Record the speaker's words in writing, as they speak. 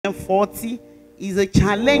40 is a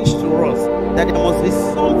challenge to us that there must be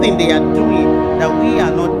something they are doing that we are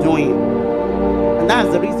not doing. And that's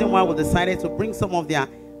the reason why we decided to bring some of their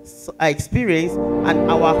experience and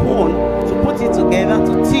our own to put it together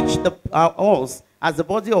to teach us as the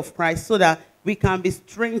body of Christ so that we can be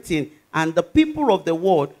strengthened and the people of the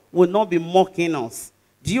world will not be mocking us.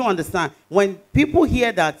 Do you understand? When people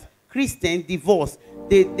hear that Christian divorce,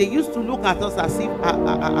 they used to look at us as if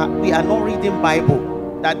we are not reading Bible.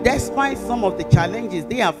 That despite some of the challenges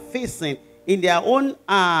they are facing in their own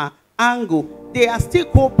angle, they are still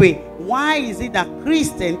coping. Why is it that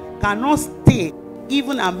Christians cannot stay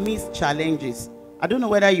even amidst challenges? I don't know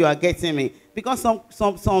whether you are getting me. Because some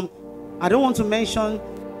I don't want to mention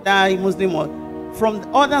that Muslim or from the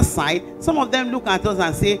other side, some of them look at us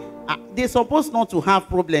and say, they're supposed not to have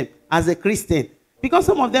problem as a Christian. Because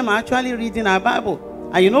some of them are actually reading our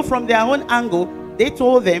Bible. And you know, from their own angle, they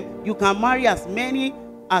told them, you can marry as many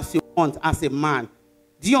as you want as a man.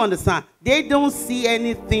 Do you understand? They don't see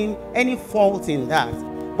anything, any fault in that.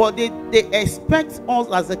 But they expect us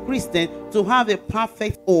as a Christian to have a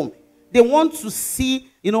perfect home. They want to see,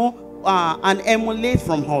 you know, and emulate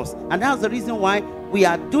from us. And that's the reason why we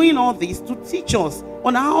are doing all this, to teach us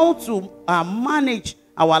on how to manage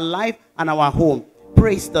our life and our home.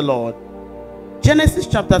 Praise the Lord. Genesis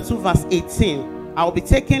chapter 2 verse 18. I'll be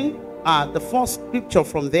taking the first scripture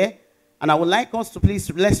from there. And I would like us to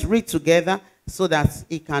please, let's read together so that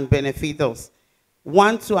it can benefit us.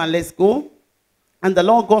 1, 2, and let's go. And the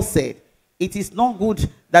Lord God said, it is not good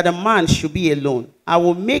that a man should be alone. I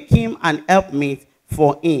will make him an helpmate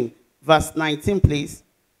for him. Verse 19, please.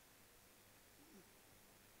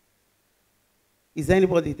 Is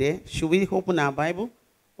anybody there? Should we open our Bible?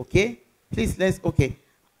 Okay. Please, let's, okay.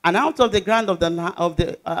 And out of the ground out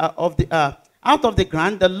of the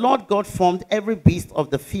ground, the Lord God formed every beast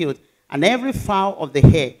of the field and every fowl of the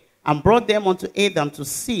air, and brought them unto Adam to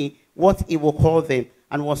see what he will call them.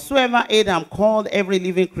 And whatsoever Adam called every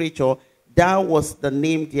living creature, that was the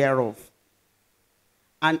name thereof.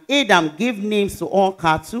 And Adam gave names to all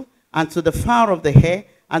cattle, and to the fowl of the air,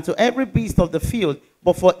 and to every beast of the field.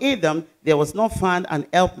 But for Adam there was not found an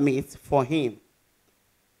helpmate for him.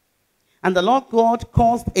 And the Lord God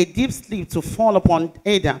caused a deep sleep to fall upon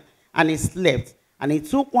Adam, and he slept. And he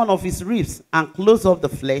took one of his ribs, and closed up the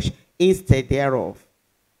flesh instead thereof.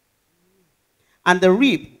 And the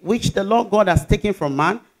rib which the Lord God has taken from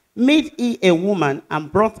man, made he a woman,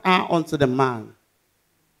 and brought her unto the man.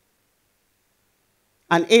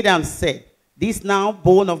 And Adam said, this now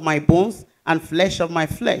bone of my bones, and flesh of my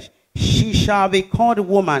flesh, she shall be called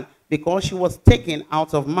woman, because she was taken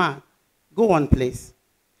out of man. Go on, please.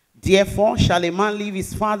 Therefore shall a man leave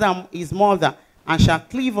his father and his mother, and shall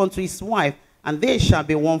cleave unto his wife, and they shall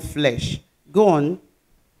be one flesh. Go on.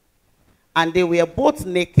 And they were both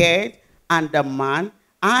naked, and the man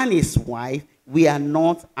and his wife were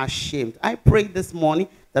not ashamed. I pray this morning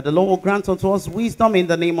that the Lord will grant unto us wisdom in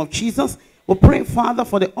the name of Jesus. We pray, Father,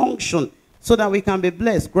 for the unction so that we can be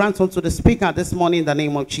blessed. Grant unto the speaker this morning in the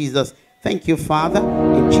name of Jesus. Thank you, Father.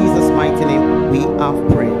 In Jesus' mighty name, we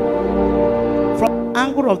have prayed. From the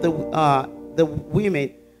angle of the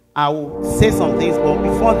women, I will say some things, but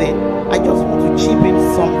before then, I just want to chip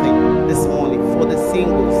in something this morning for the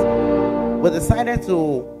singles. We decided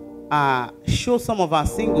to show some of our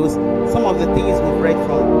singles some of the things we've read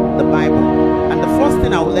from the Bible. And the first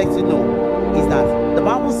thing I would like to know is that the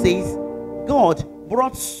Bible says God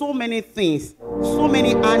brought so many things, so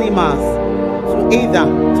many animals to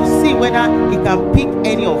Adam to see whether he can pick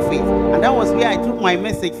any of it. And that was where I took my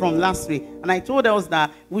message from last week. And I told us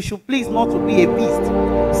that we should please not to be a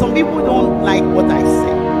beast. Some people don't like what I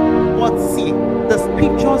say. But see, the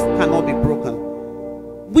scriptures cannot be broken.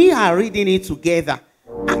 We are reading it together.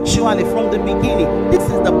 Actually, from the beginning, this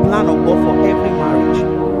is the plan of God for every marriage.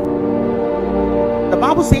 The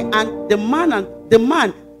Bible says, and the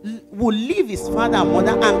man will leave his father and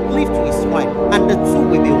mother and cleave to his wife, and the two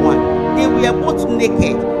will be one. They were both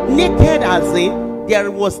naked. Naked as in, there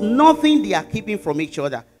was nothing they are keeping from each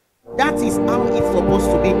other. That is how it's supposed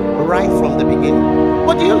to be right from the beginning.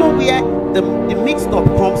 But do you know where the mixed up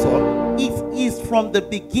comes up? It is from the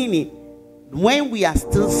beginning, when we are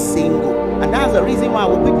still single. And that's the reason why I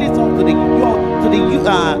will quickly talk to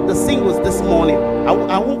the singles this morning. I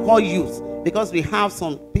won't call youth, because we have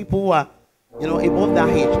some people who are, you know, above that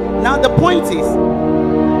age. Now the point is,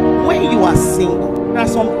 when you are single, there are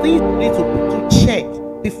some things you need to check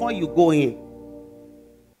before you go in.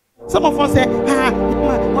 Some of us say,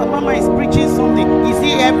 Mama is preaching something. Is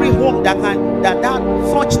it every home that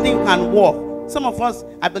such thing can work? Some of us,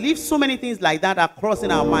 I believe so many things like that are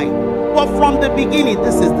crossing our mind. But from the beginning,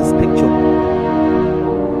 this is the scripture.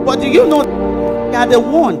 But do you know they are the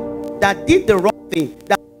one that did the wrong thing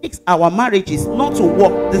that makes our marriages not to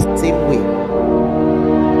work the same way?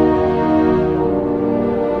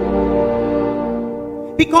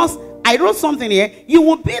 Because I wrote something here. You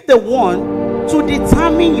will be the one to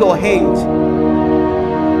determine your hand.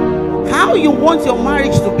 How you want your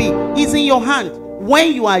marriage to be is in your hand.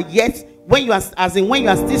 When you are when you are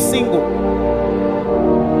still single.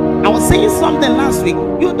 I was saying something last week.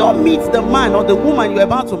 You don't meet the man or the woman you're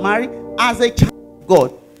about to marry as a child of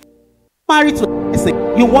God. Married to a person,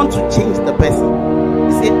 you want to change the person.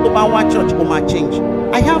 You say, "Obawa church, Oma change."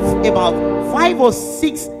 I have about 5 or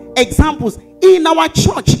 6 examples in our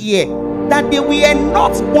church here that they were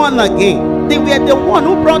not born again. They were the one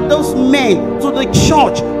who brought those men to the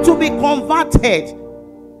church to be converted,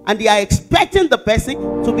 and they are expecting the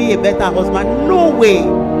person to be a better husband. No way.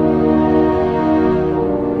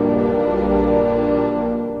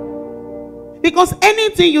 Because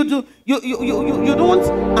anything you do, you don't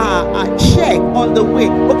check on the way.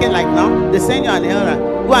 Okay, like now they send you an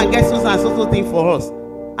errand, go and get so and so thing for us,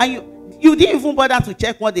 and you didn't even bother to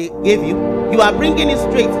check what they gave you. You are bringing it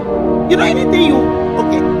straight. You know anything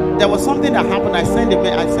okay. There was something that happened. I sent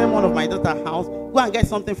one of my daughter's house, go and get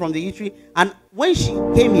something from the eatery, and when she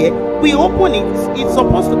came here, we opened it. It's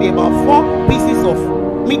supposed to be about 4 pieces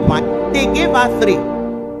of meat pie. They gave her 3.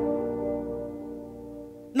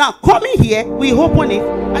 Now coming here, we open it.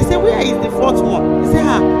 I said, "Where is the 4th one?" He said,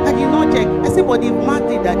 "I did not check." I said, "But they've marked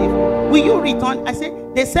it that will you return?" I said,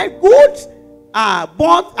 "They said goods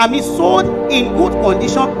sold in good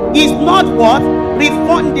condition is not what?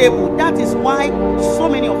 Refundable." That is why so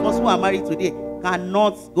many of us who are married today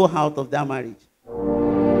cannot go out of their marriage.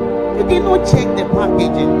 You did not check the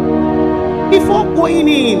packaging before going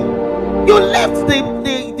in. You left the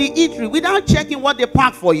eatery without checking what they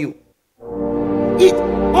packed for you. It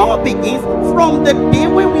all begins from the day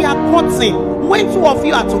when we are courting. When 2 of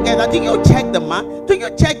you are together, do you check the man? Do you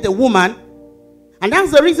check the woman? And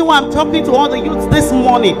that's the reason why I'm talking to all the youths this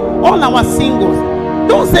morning, all our singles.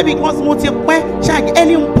 Don't say because check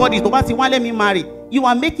anybody to let me marry. You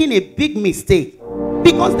are making a big mistake.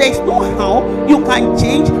 Because there is no how you can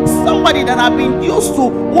change somebody that have been used to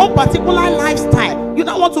one particular lifestyle. You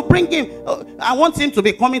don't want to bring him. I want him to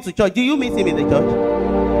be coming to church. Do you meet him in the church?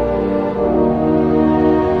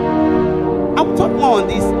 I'll talk more on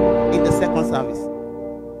this in the second service.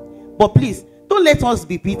 But please, don't let us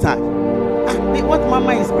be bitter. What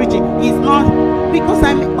Mama is preaching is not, because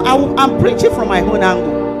I'm preaching from my own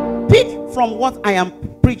angle. Pick from what I am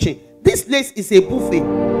preaching. This place is a buffet.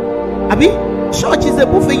 Church is a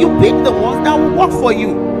buffet. You pick the ones that will work for you.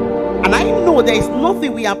 And I know there is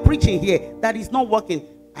nothing we are preaching here that is not working.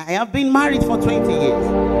 I have been married for 20 years.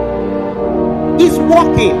 It's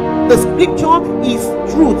working. The scripture is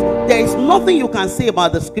truth. There is nothing you can say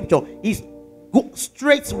about the scripture. It's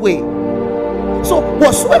straight way. So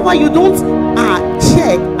whatsoever you don't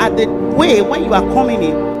check at the way when you are coming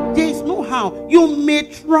in, there is no how. You may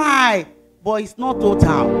try, but it's not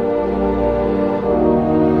total.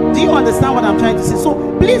 Do you understand what I'm trying to say? So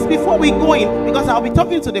please, before we go in, because I'll be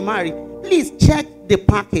talking to the married, please check the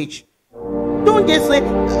package. Don't just say,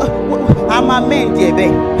 "I'm a man,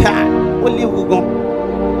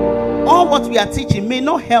 all what we are teaching may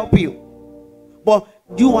not help you, but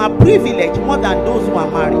you are privileged more than those who are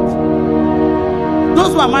married.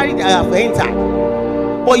 Those who are married have entered.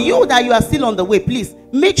 But you that you are still on the way, please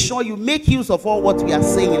make sure you make use of all what we are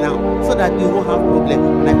saying now, so that you won't have problems.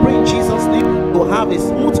 And I pray in Jesus' name you'll have a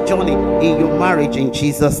smooth journey in your marriage in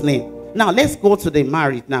Jesus' name. Now let's go to the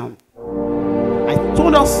married now. I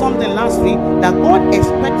told us something last week that God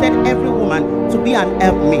expected every woman to be an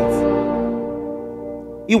helpmate.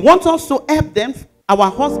 He wants us to help them, our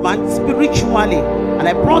husband, spiritually. And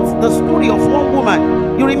I brought the story of one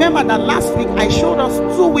woman. You remember that last week I showed us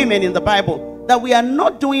 2 women in the Bible that we are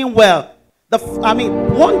not doing well.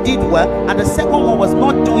 One did well, and the second one was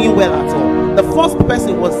not doing well at all. The first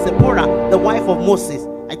person was Zipporah, the wife of Moses.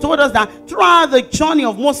 I told us that throughout the journey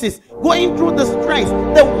of Moses, going through the stress,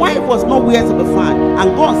 the wife was nowhere to be found.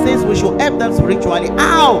 And God says we should help them spiritually.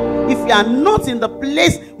 How? If you are not in the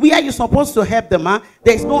place where you're supposed to help the man,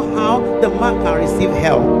 there is no how the man can receive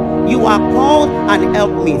help. You are called an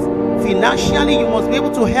helpmate. Financially, you must be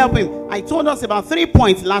able to help him. I told us about 3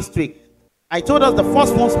 points last week. I told us the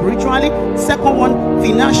first one spiritually, second one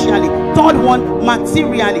financially, third one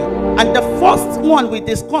materially. And the first one we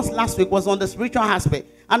discussed last week was on the spiritual aspect.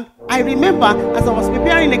 And I remember as I was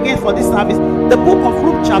preparing again for this service, the book of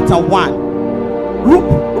Ruth chapter 1.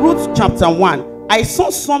 Ruth chapter 1. I saw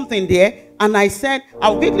something there and I said,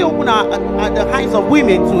 I'll quickly open the eyes of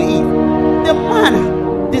women to Eve. The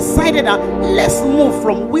man decided that let's move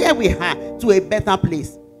from where we are to a better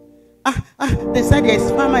place. They said there is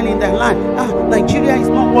famine in the land. Nigeria is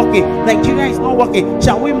not working. Nigeria is not working.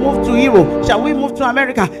 Shall we move to Europe? Shall we move to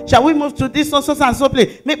America? Shall we move to this so and so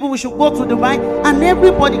place? Maybe we should go to Dubai. And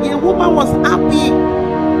everybody, the woman was happy.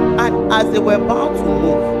 And as they were about to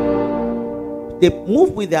move, they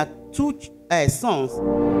moved with their two sons.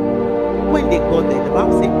 When they got there, the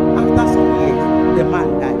Bible said, after some years, the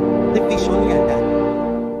man died. The visionary died.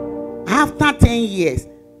 After 10 years,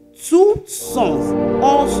 2 sons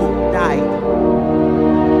also died.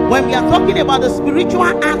 When we are talking about the spiritual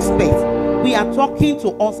aspect, we are talking to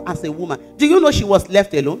us as a woman. Do you know she was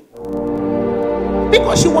left alone?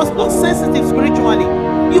 Because she was not sensitive spiritually.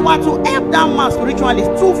 You are to help that man spiritually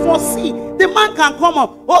to foresee. The man can come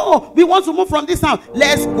up. Oh, we want to move from this house.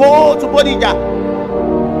 Let's go to Bodija.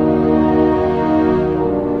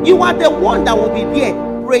 You are the one that will be there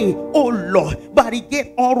praying, oh Lord,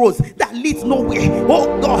 barricade all roads that leads nowhere.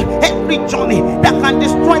 Oh God, every journey that can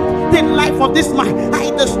destroy the life of this man, I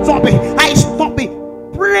stop it. I stop it.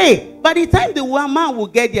 Pray. By the time the one man will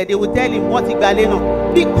get there, they will tell him what he got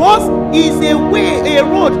on, because it's a way, a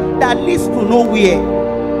road that leads to nowhere.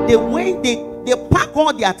 They pack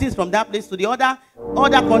all their things from that place to the other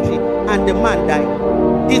country, and the man died.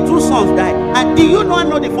 The 2 sons died. And do you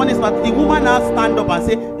know the funniest part? The woman now stand up and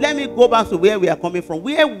say, let me go back to where we are coming from.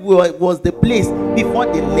 Where was the place before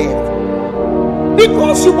they left?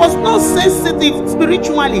 Because she was not sensitive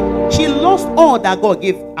spiritually. She lost all that God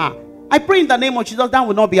gave her. I pray in the name of Jesus that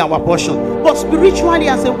will not be our portion. But spiritually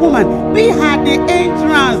as a woman, be at the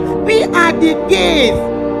entrance. Be at the gate.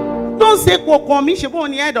 Don't say, "Kokomi, she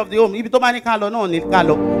on the head of the home."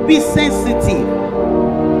 Be sensitive.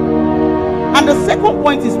 And the second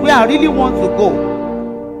point is where I really want to go.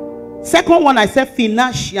 Second one, I said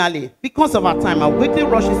financially. Because of our time, I'll quickly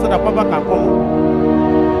rush it so that Papa can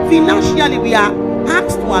come. Financially, we are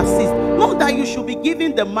asked to assist. Not that you should be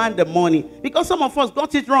giving the man the money, because some of us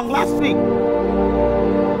got it wrong last week.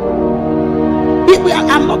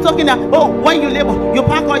 I'm not talking that, oh, when you labor, you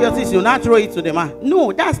pack all your things, you not throw it to the man.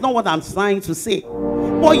 No, that's not what I'm trying to say.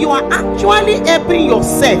 But you are actually helping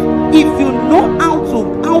yourself if you know how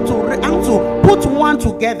to put one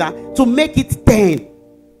together to make it 10.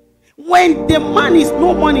 When the man is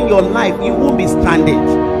no money in your life, you won't be stranded.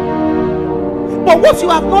 But what you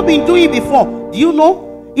have not been doing before, do you know?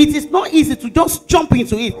 It is not easy to just jump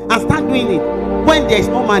into it and start doing it when there is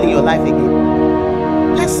no man in your life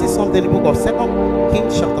again. Let's see something in the book of 2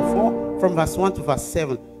 Kings chapter 4 from verse 1 to verse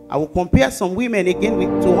 7. I will compare some women again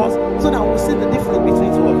to us so that we'll see the difference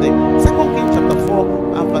between 2 of them. 2 Kings chapter 4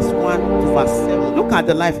 and verse 1 to verse 7. Look at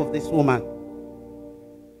the life of this woman.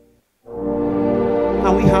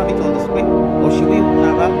 Can we have it on the screen? Or should we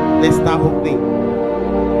never? Let's start opening.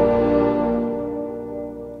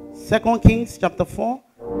 2 Kings chapter 4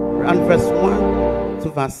 and verse 1 to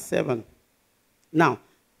verse 7. Now,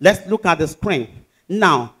 let's look at the screen.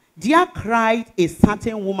 Now, there cried a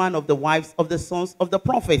certain woman of the wives of the sons of the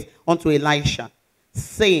prophets unto Elisha,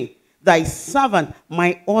 saying, thy servant,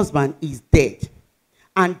 my husband, is dead.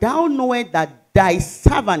 And thou knowest that thy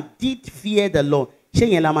servant did fear the Lord.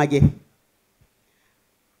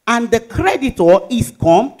 And the creditor is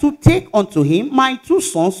come to take unto him my 2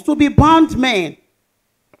 sons to be bound men.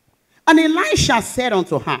 And Elisha said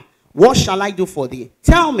unto her, what shall I do for thee?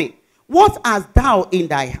 Tell me, what hast thou in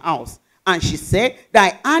thy house? And she said,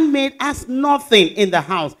 thy handmaid has nothing in the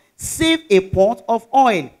house, save a pot of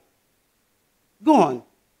oil. Go on.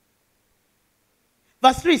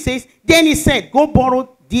 Verse 3 says, then he said, go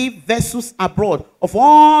borrow thee vessels abroad of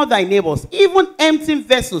all thy neighbors, even empty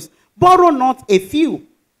vessels. Borrow not a few.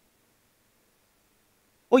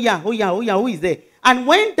 Oh yeah, who is there? And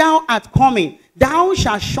when thou art coming, thou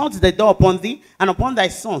shalt shut the door upon thee and upon thy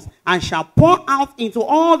sons, and shalt pour out into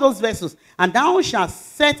all those vessels, and thou shalt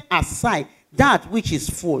set aside that which is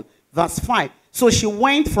full. Verse 5. So she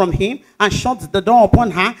went from him and shut the door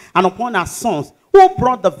upon her and upon her sons, who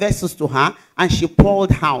brought the vessels to her, and she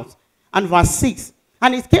poured out. And verse 6.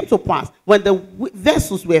 And it came to pass, when the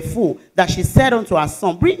vessels were full, that she said unto her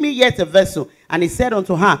son, bring me yet a vessel. And he said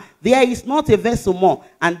unto her, there is not a vessel more.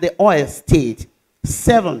 And the oil stayed.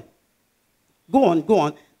 7. Go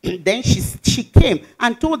on. Then she came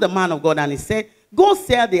and told the man of God, and he said, go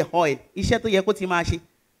sell the oil.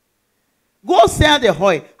 Go sell the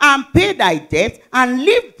oil and pay thy debt, and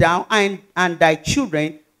live thou and thy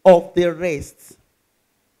children of the rest.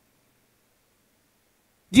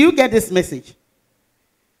 Do you get this message?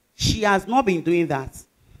 She has not been doing that.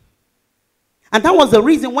 And that was the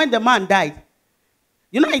reason when the man died.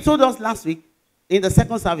 You know, he told us last week in the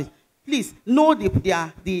second service, please know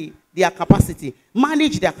the their capacity.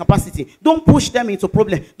 Manage their capacity. Don't push them into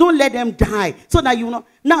problem. Don't let them die. So that you know.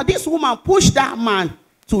 Now this woman pushed that man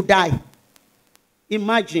to die.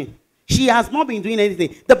 Imagine. She has not been doing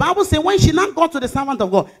anything. The Bible says when she now got to the servant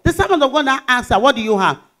of God, the servant of God now asked her, what do you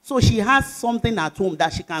have? So she has something at home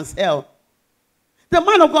that she can sell. The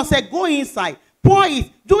man of God said, go inside, pour it,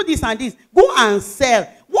 do this and this, go and sell.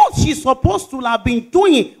 What she's supposed to have been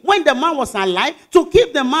doing when the man was alive to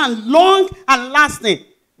keep the man long and lasting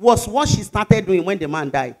was what she started doing when the man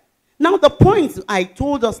died. Now the point I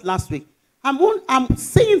told us last week, I'm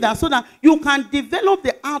saying that so that you can develop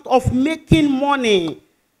the art of making money.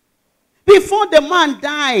 Before the man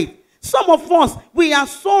died, some of us, we are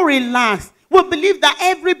so relaxed. We believe that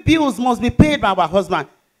every bill must be paid by our husband.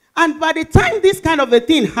 And by the time this kind of a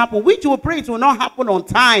thing happens, which we pray it will not happen on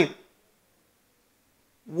time,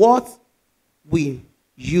 what will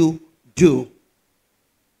you do?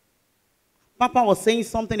 Papa was saying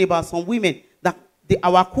something about some women, that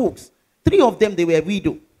our cooks, 3 of them, they were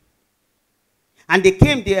widow. And they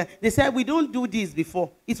came there, they said, we don't do this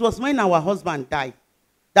before. It was when our husband died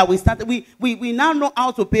that we started. We now know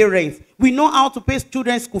how to pay rent. We know how to pay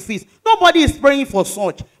children's school fees. Nobody is praying for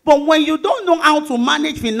such. But when you don't know how to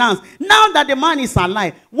manage finance, now that the man is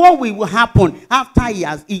alive, what will happen after he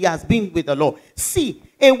has been with the Lord? See,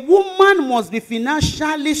 a woman must be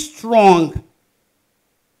financially strong.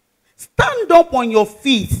 Stand up on your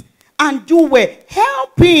feet and do well.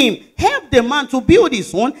 Help him. Help the man to build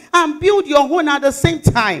his own and build your own at the same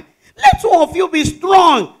time. Let 2 of you be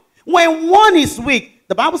strong. When one is weak,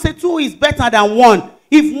 the Bible says 2 is better than 1.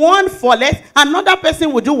 If one falleth, another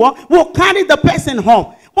person will do what? Will carry the person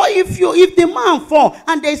home. But if the man fall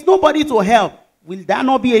and there is nobody to help, will that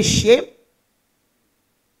not be a shame?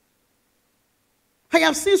 I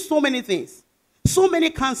have seen so many things, so many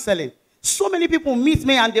counseling, so many people meet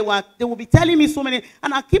me and they will be telling me so many,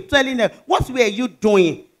 and I keep telling them, what were you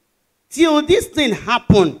doing till this thing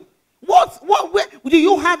happened? Where, do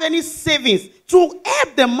you have any savings to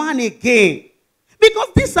help the man again? Because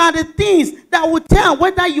these are the things that will tell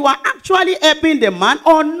whether you are actually helping the man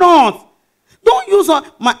or not. Don't use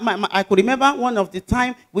I could remember one of the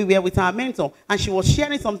time we were with our mentor and she was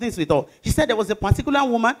sharing some things with us. She said there was a particular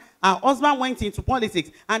woman, her husband went into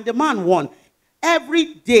politics and the man won.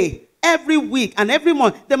 Every day, every week and every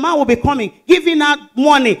month, the man will be coming, giving her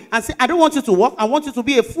money and say, I don't want you to work. I want you to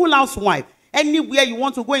be a full housewife. Anywhere you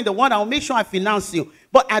want to go in the world, I will make sure I finance you.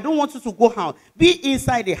 But I don't want you to go out. Be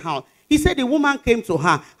inside the house. He said the woman came to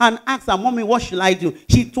her and asked her, Mommy, what should I do?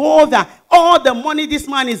 She told her, all the money this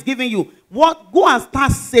man is giving you, go and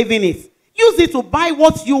start saving it. Use it to buy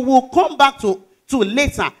what you will come back to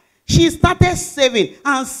later. She started saving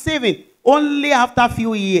and saving. Only after a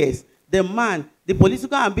few years, the man, the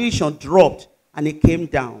political ambition dropped and he came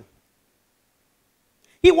down.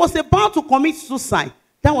 He was about to commit suicide.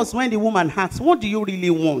 That was when the woman asked, what do you really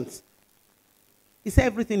want? He said,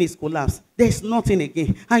 everything is collapsed. There's nothing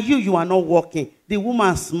again. And you are not working. The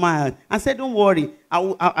woman smiled and said, don't worry.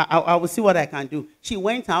 I will see what I can do. She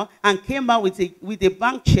went out and came back with a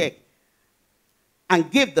bank check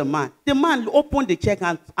and gave the man. The man opened the check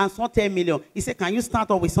and saw 10 million. He said, can you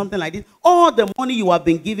start off with something like this? All the money you have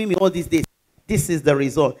been giving me all these days, this is the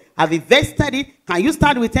result. I've invested it. Can you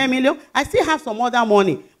start with 10 million? I still have some other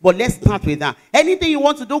money, but let's start with that. Anything you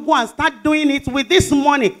want to do, go and start doing it with this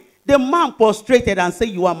money. The man prostrated and said,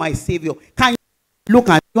 you are my savior. Can you look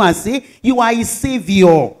at you and say, you are his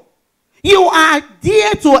savior? You are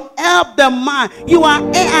there to help the man. You are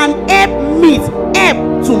an help meet.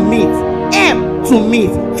 Help to meet. Help to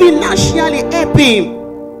meet. Financially help him.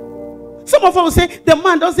 Some of us will say, the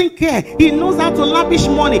man doesn't care. He knows how to lavish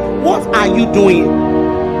money. What are you doing?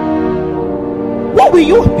 What will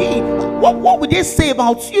you be? What will they say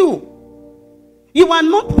about you? You are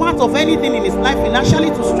not part of anything in his life financially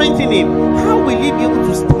to strengthen him. How will he be able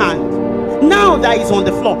to stand? Now that he's on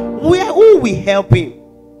the floor, who will help him?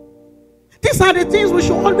 These are the things we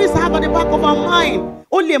should always have at the back of our mind.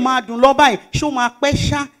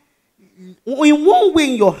 In one way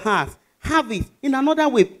in your heart, have it. In another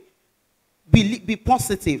way, be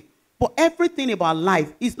positive. But everything about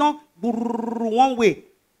life is not one way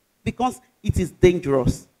because it is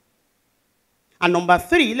dangerous. And number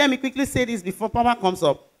 3, let me quickly say this before Papa comes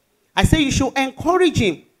up. I say you should encourage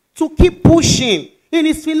him to keep pushing in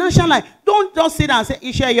his financial life. Don't just sit down and say,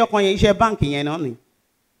 Isha banking.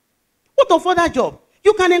 What of other job?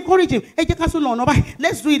 You can encourage him.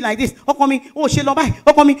 Let's do it like this.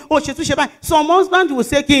 Some husbands will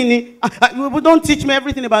say, don't teach me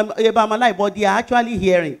everything about my life, but they are actually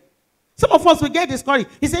hearing. Some of us will get discouraged.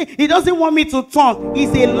 He said, he doesn't want me to talk.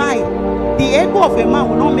 It's a lie. The ego of a man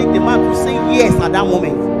will not make the man to say yes at that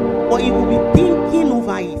moment. But he will be thinking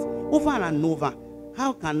over it, over and over.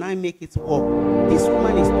 How can I make it work? This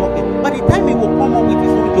woman is talking. By the time he will come up with his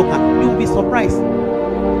own joker, you will be surprised.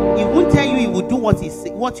 He won't tell you he will do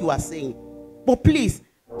what you are saying. But please,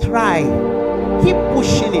 try. Keep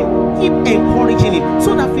pushing him. Keep encouraging him.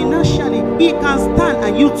 So that financially, he can stand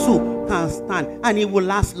and you too can stand. And it will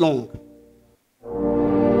last long.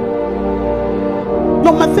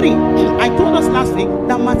 Number 3, I told us last week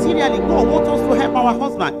that materially God wants us to help our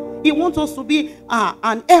husband. He wants us to be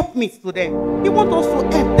an helpmeet to them. He wants us to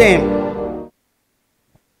help them.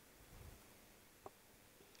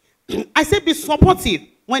 I said be supportive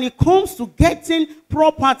when it comes to getting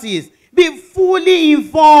properties. Be fully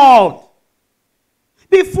involved.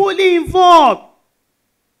 Be fully involved.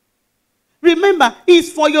 Remember,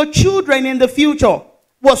 it's for your children in the future.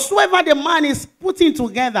 Whatsoever the man is putting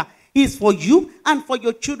together is for you and for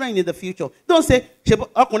your children in the future. Don't say,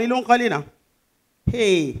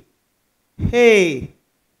 hey,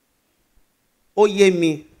 oh yeah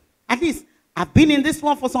me. At least I've been in this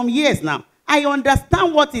one for some years now. I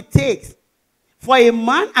understand what it takes for a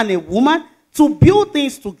man and a woman to build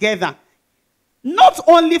things together. Not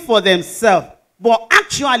only for themselves, but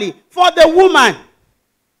actually for the woman.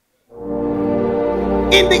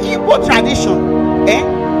 In the Igbo tradition,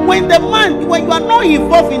 when you are not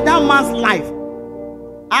involved in that man's life,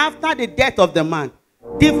 after the death of the man,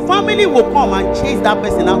 the family will come and chase that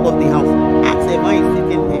person out of the house. Ask him why he's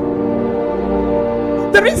sitting here.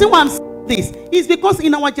 The reason why I'm saying this is because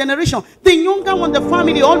in our generation, the younger one, the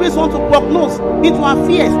family always want to prognose into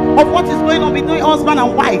affairs of what is going on between husband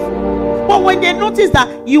and wife. But when they notice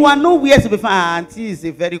that you are nowhere to be found, auntie is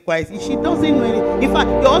a very quiet. She doesn't know anything. In fact,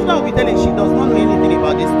 your husband will be telling she does not know anything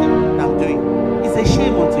about this thing that I'm doing. It's a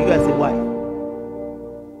shame unto you as a wife.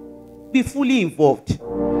 Be fully involved.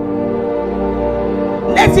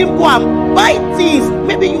 Let him go and buy things.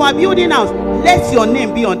 Maybe you are building house. Let your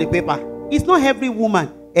name be on the paper. It's not every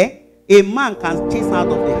woman, a man can chase out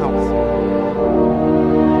of the house.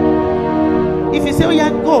 If you say, oh yeah,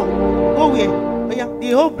 go where? Oh yeah,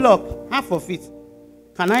 the whole block, half of it.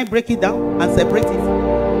 Can I break it down and separate it?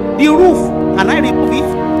 The roof, can I remove it?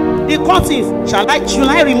 The curtains, should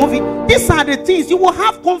I remove it? These are the things you will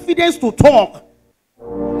have confidence to talk.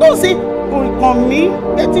 Don't say, oh, come me,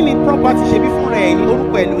 getting it property should be for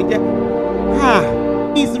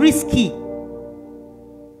it's risky.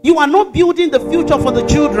 You are not building the future for the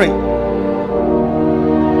children.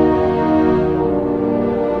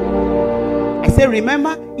 I say,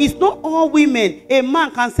 remember, it's not all women a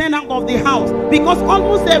man can send out of the house, because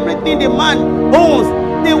almost everything the man owns,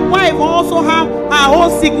 the wife also have her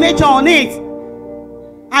own signature on it.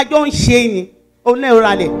 I don't shame it. Oh no,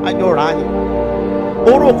 I don't run.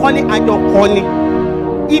 Oro calling, I don't call it.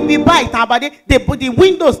 If you buy it, they put the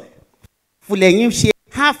windows full of share.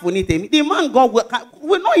 Half on it. The man God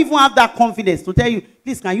will not even have that confidence to tell you,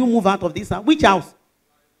 please, can you move out of this house? Which house?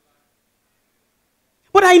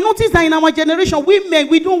 But I noticed that in our generation, women,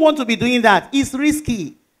 we don't want to be doing that. It's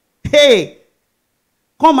risky. Hey,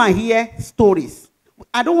 come and hear stories.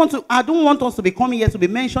 I don't want us to be coming here to be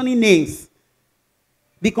mentioning names,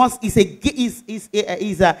 because it's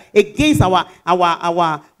against our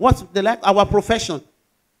profession.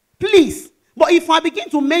 Please. But if I begin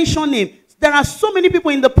to mention names, there are so many people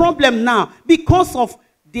in the problem now because of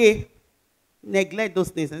they neglect those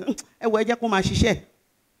things. And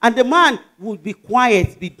the man would be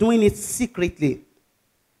quiet, be doing it secretly.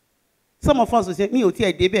 Some of us will say, and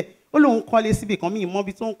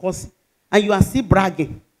you are still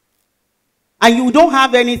bragging. And you don't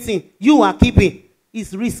have anything. You are keeping.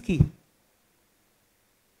 It's risky.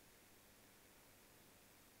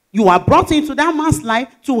 You are brought into that man's life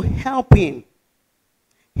to help him.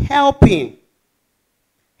 Help him.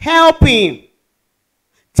 Help him.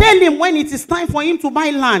 Tell him when it is time for him to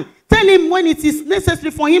buy land. Tell him when it is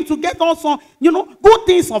necessary for him to get also, good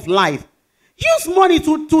things of life. Use money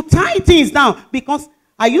to tie things down. Because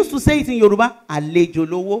I used to say it in Yoruba, if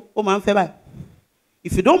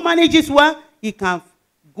you don't manage it well, it can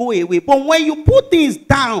go away. But when you put things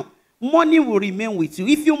down, money will remain with you.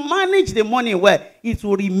 If you manage the money well, it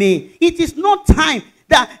will remain. It is not time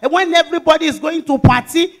that when everybody is going to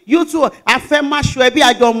party, you too have your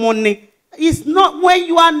money. It's not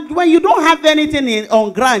when you don't have anything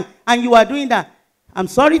on ground and you are doing that. I'm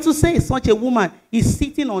sorry to say, such a woman is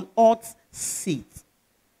sitting on Earth's seat.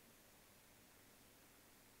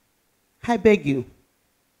 I beg you,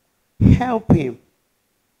 help him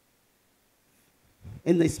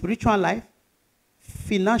in the spiritual life,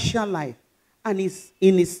 financial life, and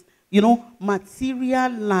in his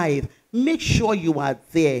material life. Make sure you are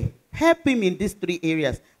there. help him in these 3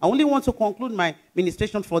 areas. I only want to conclude my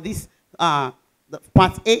ministration for this the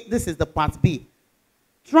part A. This is the part B.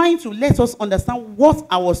 Trying to let us understand what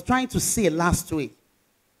I was trying to say last week.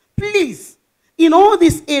 Please, in all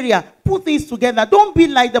this area, put things together. Don't be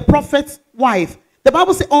like the prophet's wife. The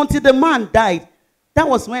Bible says until the man died, that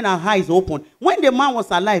was when her eyes opened. When the man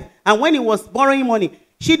was alive and when he was borrowing money,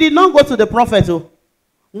 she did not go to the prophet.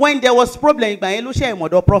 When there was problem,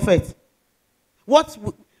 prophet. What,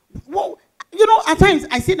 you know, at times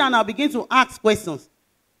I sit down and I begin to ask questions.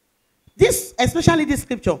 This, especially this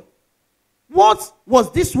scripture. What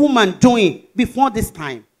was this woman doing before this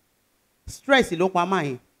time? Stress. He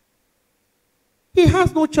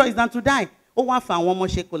has no choice than to die.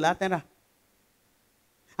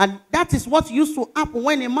 And that is what used to happen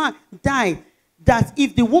when a man died. That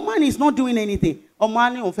if the woman is not doing anything, try.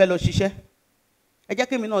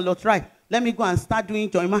 Let me go and start doing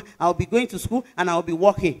joyma. I'll be going to school and I'll be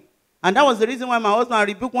working. And that was the reason why my husband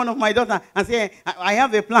rebuked one of my daughters and said, I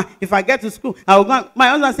have a plan. If I get to school, I will go. My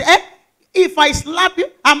husband said, if I slap you,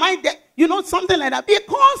 am I dead? You know, something like that.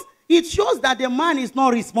 Because it shows that the man is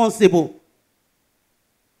not responsible.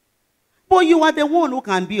 But you are the one who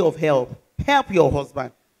can be of help. Help your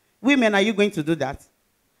husband. Women, are you going to do that?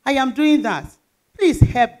 I am doing that. Please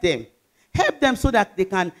help them. Help them so that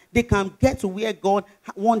they can get to where God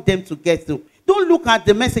wants them to get to. Don't look at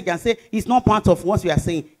the message and say, it's not part of what we are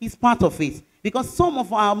saying. It's part of it. Because some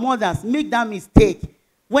of our mothers make that mistake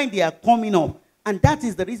when they are coming up. And that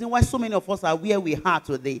is the reason why so many of us are where we are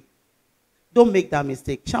today. Don't make that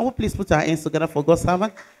mistake. Shall we please put our hands together for God's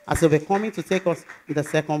servant as we're coming to take us to the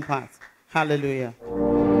second part. Hallelujah.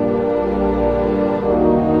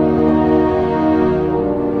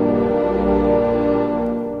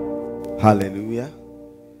 Hallelujah.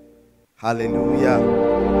 Hallelujah.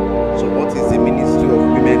 So what is the ministry of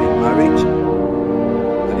women in marriage?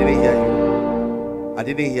 I didn't hear you. I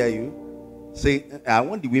didn't hear you. Say, I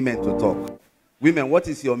want the women to talk. Women, what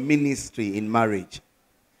is your ministry in marriage?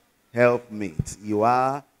 Helpmate. You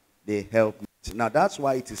are the helpmate. Now that's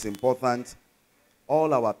why it is important,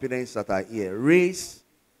 all our parents that are here, raise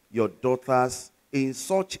your daughters in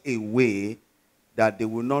such a way that they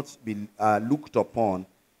will not be looked upon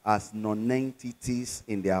as non-entities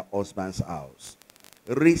in their husband's house.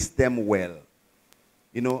 Raise them well.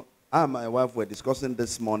 You know, I and my wife were discussing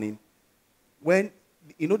this morning. When,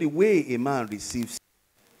 you know, the way a man receives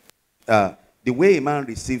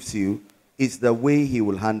you is the way he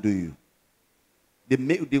will handle you.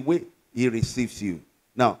 The way he receives you.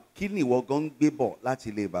 Now, kidney wagon bebo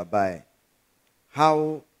lati bye.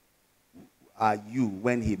 How are you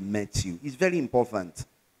when he met you? It's very important.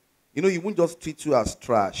 You know, he won't just treat you as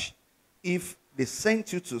trash. If they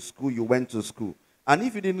sent you to school, you went to school. And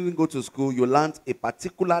if you didn't even go to school, you learned a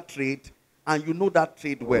particular trade, and you know that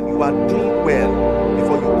trade well. You are doing well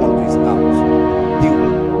before you come to his house. He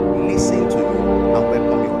will listen to you and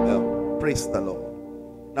welcome your help. Praise the Lord.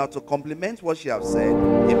 Now, to complement what she has said,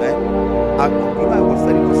 amen. I was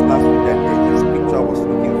telling us last week that there's a scripture I was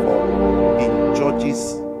looking for in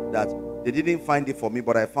Judges that they didn't find it for me,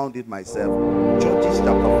 but I found it myself. Judges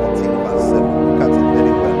chapter 14, verse 7. Look at it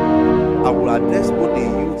very well. I will address both the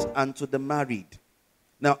youth and to the married.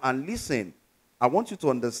 Now, and listen, I want you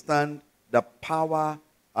to understand the power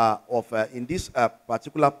in this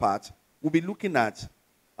particular part. We'll be looking at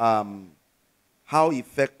how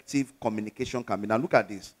effective communication can be. Now, look at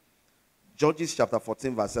this. Judges chapter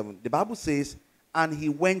 14, verse 7. The Bible says, and he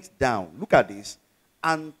went down, look at this,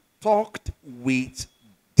 and talked with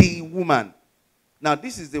the woman. Now,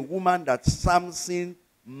 this is the woman that Samson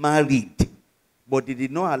married, but they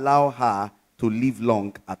did not allow her to live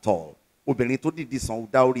long at all.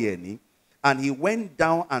 And he went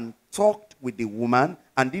down and talked with the woman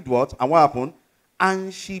and did what? And what happened?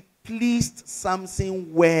 And she pleased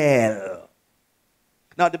Samson well.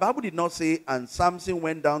 Now, the Bible did not say, and Samson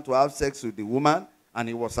went down to have sex with the woman and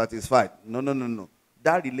he was satisfied. No.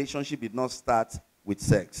 That relationship did not start with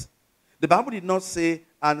sex. The Bible did not say,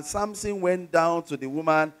 and Samson went down to the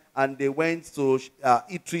woman and they went to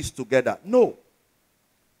eat trees together. No.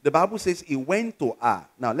 The Bible says he went to her.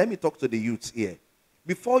 Now, let me talk to the youths here.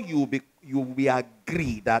 Before you will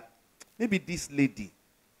agree that maybe this lady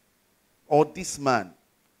or this man,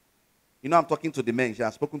 you know, I'm talking to the men, she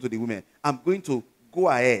has spoken to the women. I'm going to go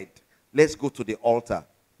ahead. Let's go to the altar.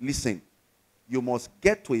 Listen, you must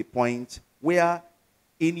get to a point where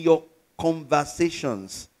in your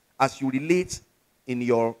conversations, as you relate in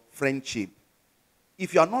your friendship,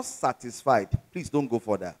 if you are not satisfied, please don't go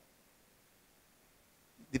further.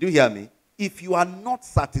 Did you hear me? If you are not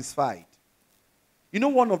satisfied, you know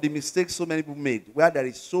one of the mistakes so many people made, where there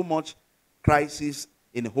is so much crisis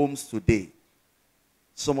in homes today.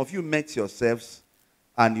 Some of you met yourselves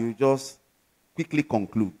and you just quickly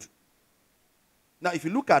conclude. Now, if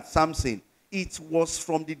you look at Samson, it was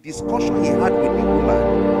from the discussion he had with the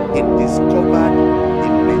woman, he discovered the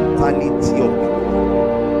mentality of the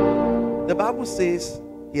woman. The Bible says,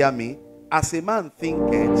 hear me, as a man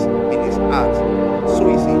thinketh in his heart, so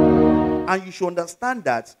is he. And you should understand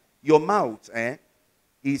that your mouth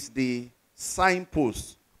is the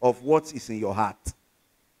signpost of what is in your heart.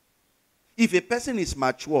 If a person is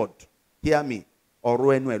matured, hear me,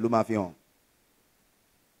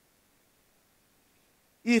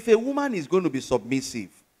 if a woman is going to be submissive,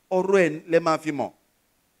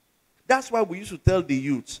 that's why we used to tell the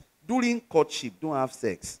youth, during courtship, don't have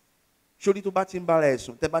sex. Hear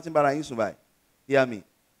me.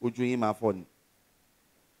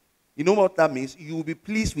 You know what that means? You will be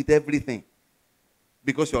pleased with everything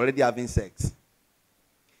because you're already having sex.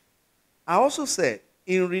 I also said,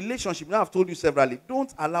 in relationship, now I've told you severally,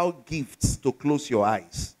 don't allow gifts to close your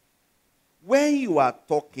eyes. When you are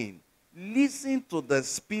talking, listen to the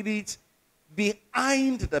spirit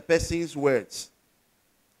behind the person's words.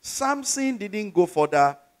 Samson didn't go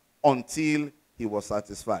further until he was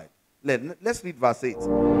satisfied. Let's read verse 8 of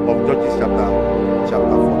Judges chapter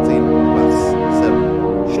 14, verse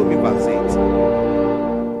 7. Show me verse 8.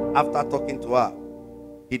 After talking to her,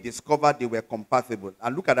 he discovered they were compatible.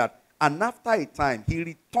 And look at that. And after a time, he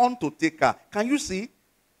returned to take her. Can you see?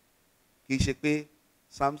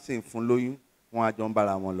 Samson funloyun won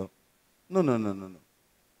ajombara won lo. No.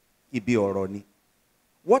 Ibi ọ̀rọ̀ ni.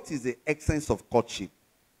 What is the essence of courtship?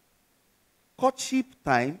 Courtship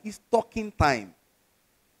time is talking time.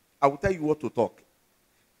 I will tell you what to talk.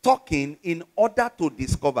 Talking in order to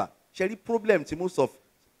discover. Sheri problem tí most of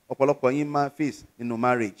ọ̀pọ̀lọpọ̀ yín máa face nínú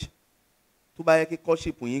marriage. Tó bá yẹ kí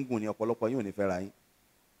courtship yín gùn ni ọ̀pọ̀lọpọ̀ yín ò ní fẹ́ ra yín.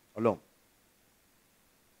 Alone.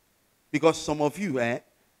 Because some of you were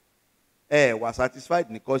satisfied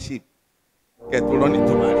in the courtship, get to run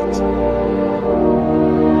into marriage.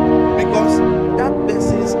 Because that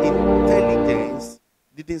person's intelligence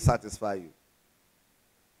didn't satisfy you.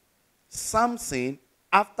 Samson,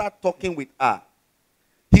 after talking with her,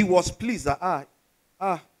 he was pleased that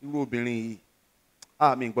irú obìnrin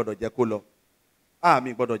yìí, mi gbọ́dọ̀ jẹ́ kó lọ.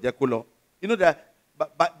 Mi gbọ́dọ̀ jẹ́ kó lọ. You know that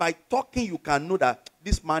by talking, you can know that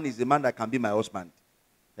this man is the man that can be my husband.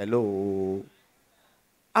 Hello.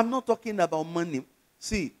 I'm not talking about money.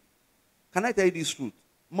 See, can I tell you this truth?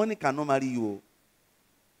 Money cannot marry you.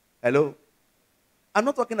 Hello. I'm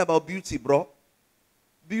not talking about beauty, bro.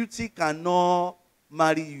 Beauty cannot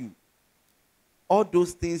marry you. All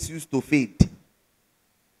those things used to fade.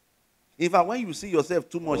 In fact, when you see yourself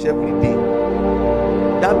too much every day,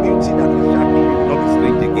 that beauty that is shocking you will not be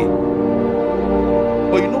strange again.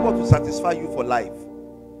 But you know what will satisfy you for life?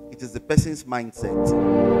 It is the person's mindset. I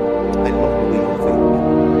love the way you think.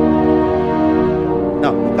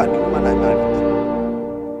 Now, look at the woman I married.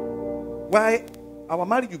 Why? Our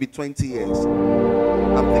marriage will be 20 years.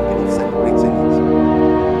 I'm thinking of celebrating it.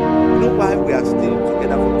 You know why we are still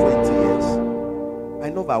together for 20 years? I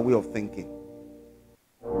love our way of thinking.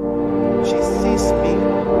 She sees me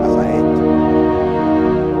as I am.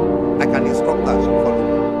 I can instruct her, she will follow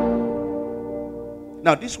me.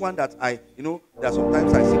 Now, this one that that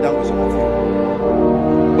sometimes I sit down with some of you.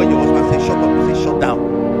 When your husband says shut up, you say shut down.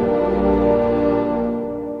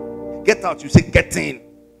 Get out, you say get in.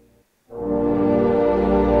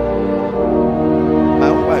 My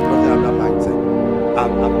own wife doesn't have that mindset. I've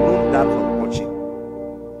known that from coaching.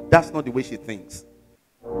 That's not the way she thinks.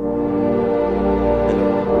 Hello.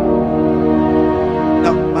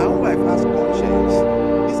 Now, my own wife has conscience.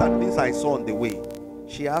 These are things I saw on the way.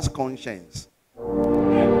 She has conscience.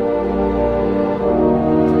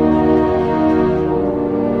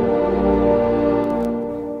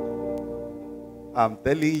 I'm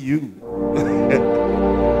telling you.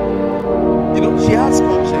 She has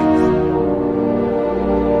conscience.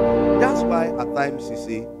 That's why at times you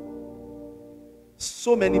see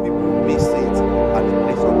so many people miss it at the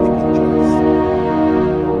place of making choice.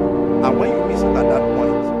 And when you miss it at that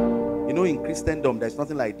point, in Christendom, there's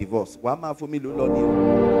nothing like divorce. That was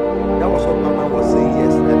what Mama was saying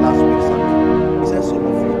yesterday, last week Sunday. He said some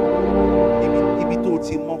of you,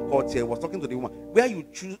 was talking to the woman, where you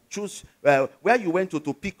choose where you went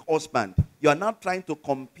to pick husband, you are now trying to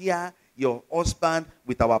compare your husband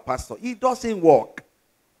with our pastor. It doesn't work.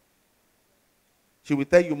 She will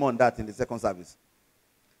tell you more on that in the second service.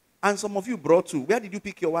 And some of you brought to, where did you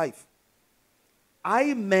pick your wife?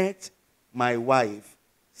 I met my wife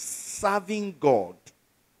serving God.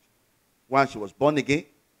 One, she was born again.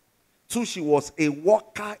 Two, she was a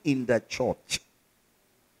worker in the church.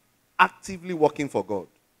 Actively working for God.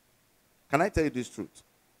 Can I tell you this truth?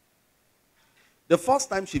 The first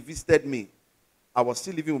time she visited me, I was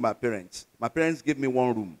still living with my parents. My parents gave me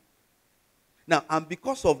one room. Now, and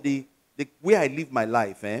because of the way I live my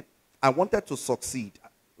life, I wanted to succeed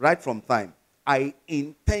right from time. I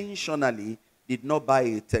intentionally did not buy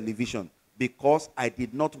a television because I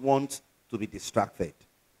did not want to be distracted.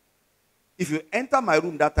 If you enter my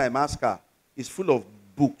room that time, ask her, it's full of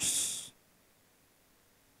books.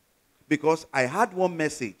 Because I had one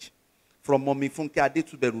message from Mommy Funke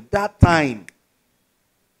Adetuberu. That time,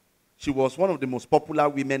 she was one of the most popular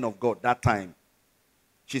women of God that time.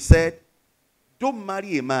 She said, don't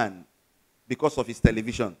marry a man because of his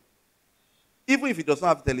television. Even if he does not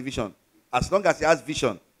have television, as long as he has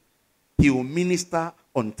vision, he will minister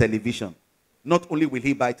on television. Not only will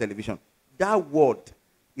he buy television. That word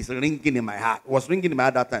is ringing in my heart. It was ringing in my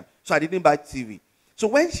heart that time. So I didn't buy TV. So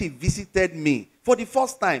when she visited me, for the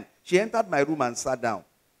first time, she entered my room and sat down.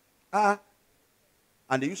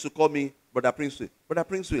 And they used to call me Brother Princewill. Brother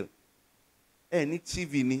Princewill. Any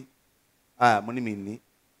TV ni? Money me ni.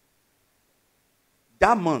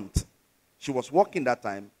 That month, she was working that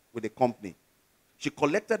time with a company. She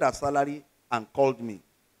collected her salary and called me.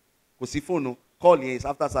 Because call is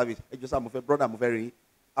after service. Brother, I'm very.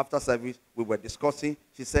 After service, we were discussing.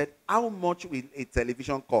 She said, how much will a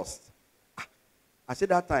television cost? I said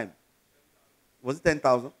that time. Was it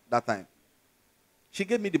 10,000 that time? She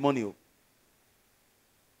gave me the money.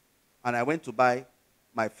 And I went to buy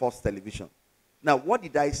my first television. Now, what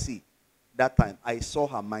did I see that time? I saw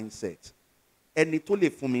her mindset. And it told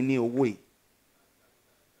for me away.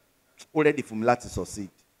 Already for me to succeed.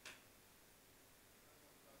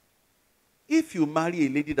 If you marry a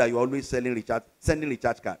lady that you're always sending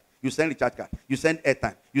recharge card, you send recharge card, you send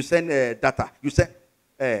airtime, you send data, you send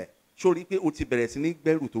surely pé o ti bẹ̀rẹ̀ sí ní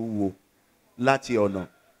gbẹ́rù tó wúwo láti ọ̀nà.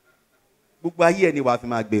 Gbogbo ayé ẹni wàá fi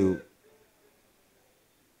máa gbé o.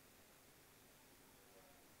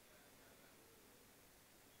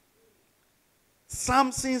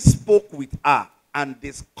 Samson spoke with her and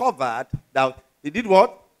discovered that he did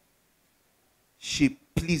what? She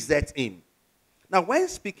pleased him. Now, when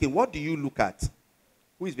speaking, what do you look at?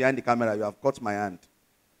 Who is behind the camera? You have caught my hand.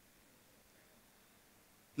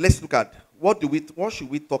 Let's look at what should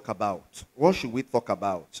we talk about? What should we talk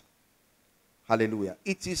about? Hallelujah.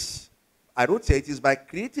 I wrote here, it is by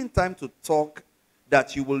creating time to talk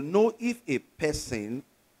that you will know if a person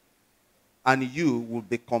and you will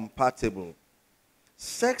be compatible.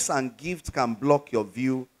 Sex and gifts can block your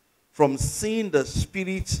view from seeing the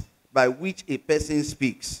spirit by which a person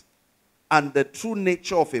speaks and the true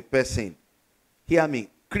nature of a person. Hear me.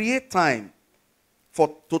 Create time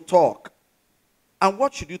to talk. And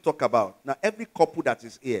what should you talk about? Now, every couple that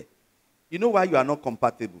is here, you know why you are not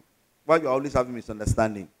compatible? Why you are always having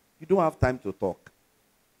misunderstanding? You don't have time to talk.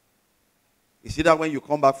 It's either when you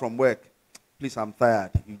come back from work, please, I'm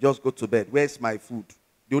tired. You just go to bed. Where's my food?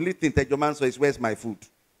 The only thing that your man says is, where's my food?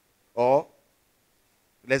 Or,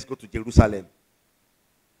 let's go to Jerusalem.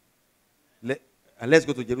 Let's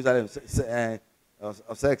go to Jerusalem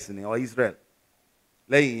of sex or Israel.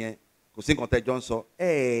 Lẹ́yìn kò sí nǹkan tẹ́ jọ ń sọ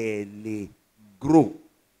lè grow.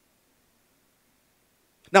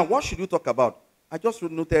 Now, what should you talk about? I just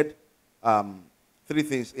noted 3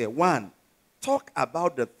 things here. 1, talk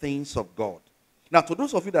about the things of God. Now, to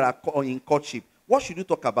those of you that are in courtship, what should you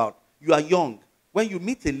talk about? You are young. When you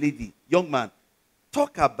meet a lady, young man,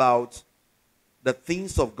 talk about the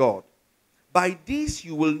things of God. By this,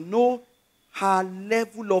 you will know her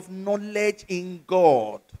level of knowledge in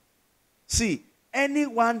God. See,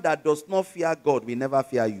 anyone that does not fear God will never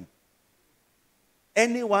fear you.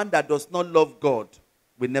 Anyone that does not love God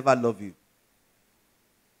will never love you.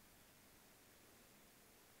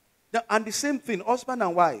 Now, and the same thing, husband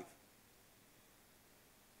and wife.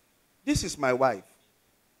 This is my wife.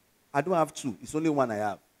 I don't have 2. It's only 1 I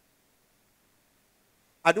have.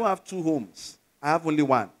 I don't have 2 homes. I have only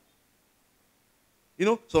 1. You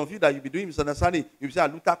know, some of you that you'll be doing misunderstanding, you say,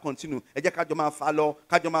 Luta continue.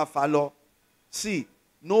 Follow. See,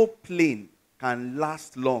 no plane can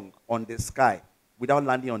last long on the sky without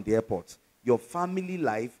landing on the airport. Your family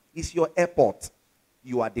life is your airport.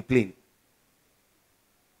 You are the plane.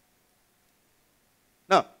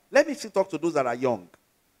 Now, let me still talk to those that are young.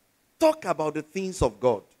 Talk about the things of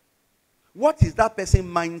God. What is that person's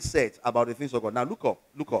mindset about the things of God? Now, look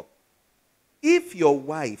up. If your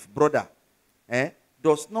wife, brother,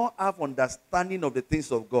 does not have understanding of the things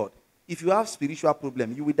of God, if you have spiritual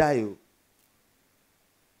problem, you will die.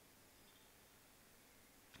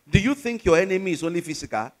 Do you think your enemy is only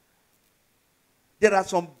physical? There are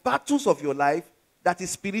some battles of your life that is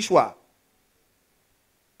spiritual.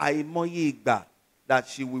 That that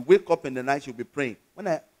she will wake up in the night, she'll be praying.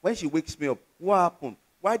 When she wakes me up, what happened?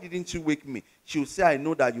 Why didn't you wake me? She'll say, I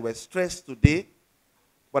know that you were stressed today,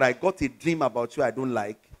 but I got a dream about you I don't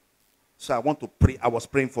like. So I want to pray. I was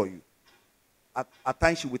praying for you. At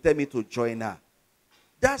times she will tell me to join her.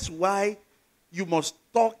 That's why you must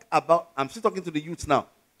talk about, I'm still talking to the youths now.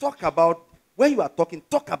 Talk about, when you are talking,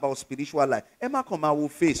 talk about spiritual life. Emma come out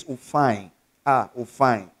with face, oh fine. Oh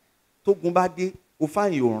fine. To gumbadi, oh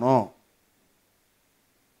fine, you're wrong.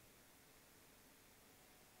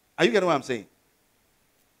 Are you getting what I'm saying?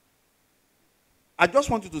 I just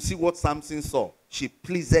want you to see what Samson saw. She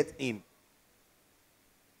pleased him.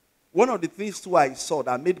 One of the things too I saw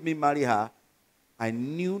that made me marry her, I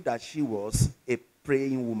knew that she was a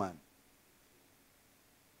praying woman.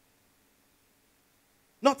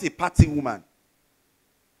 Not a party woman.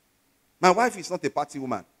 My wife is not a party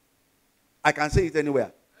woman. I can say it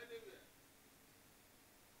anywhere.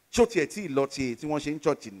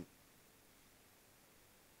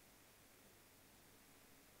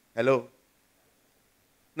 Hello?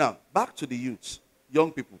 Now, back to the youths,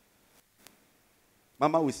 young people.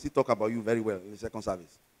 Mama will still talk about you very well in the second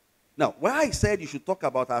service. Now, when I said you should talk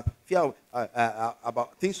about her fear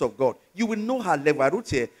about things of God, you will know her level. I wrote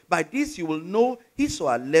here, by this you will know his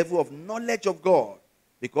or her level of knowledge of God.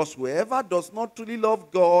 Because whoever does not truly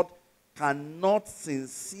love God cannot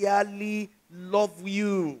sincerely love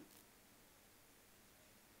you.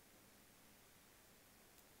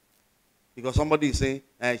 Because somebody is saying,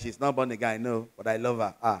 she's not born again, I know, but I love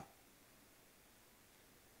her.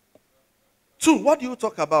 2, what do you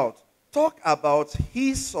talk about? Talk about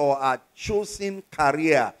his or her chosen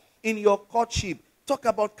career. In your courtship, talk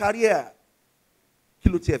about career.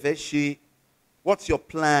 What's your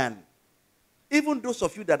plan? Even those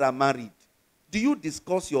of you that are married, do you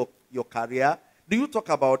discuss your career? Do you talk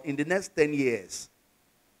about in the next 10 years?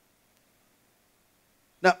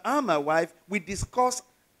 Now, I and my wife, we discuss.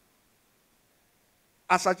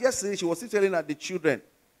 As I just said, she was still telling the children,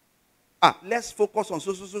 let's focus on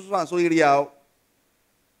so and so area.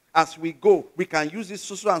 As we go, we can use this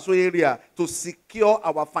so and so area to secure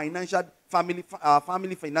our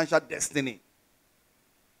family financial destiny.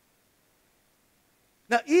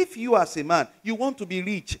 Now, if you as a man, you want to be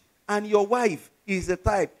rich, and your wife is the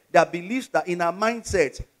type that believes that in her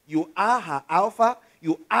mindset, you are her alpha,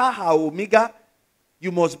 you are her omega,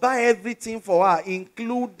 you must buy everything for her,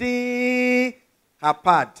 including her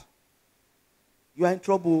pad. You are in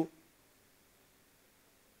trouble.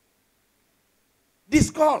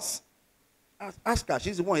 Discuss. Ask her.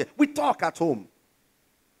 She's the one here. We talk at home.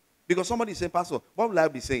 Because somebody is saying, Pastor, what will I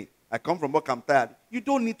be saying? I come from work, I'm tired. You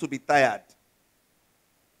don't need to be tired.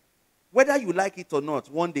 Whether you like it or not,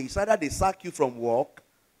 one day it's either they sack you from work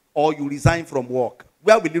or you resign from work.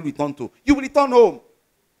 Where will you return to? You will return home.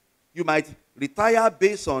 You might retire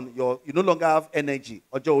based on you no longer have energy.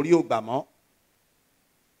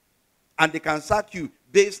 And they can sack you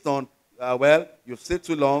based on, you've stayed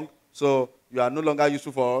too long, so you are no longer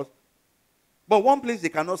useful for us. But one place they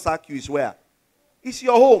cannot sack you is where? It's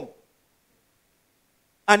your home.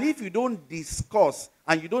 And if you don't discuss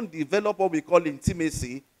and you don't develop what we call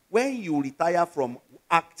intimacy, when you retire from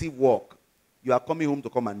active work, you are coming home to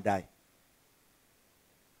come and die.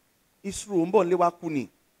 It's true.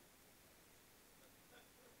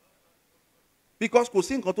 Because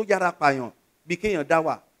kusin koto yara payon became your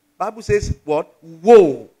dawa. Bible says what?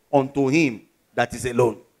 Woe unto him that is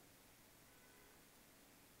alone.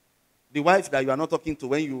 The wife that you are not talking to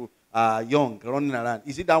when you are young, running around,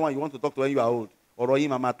 is it that one you want to talk to when you are old? Or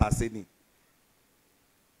mama taseni?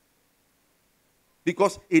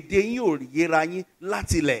 Because a day you yerani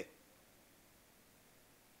latile.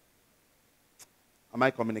 Am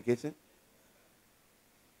I communicating?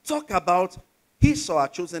 Talk about his or her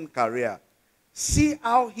chosen career. See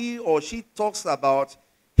how he or she talks about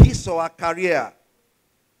his or her career.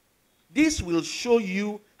 This will show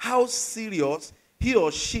you how serious he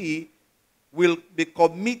or she will be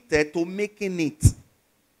committed to making it.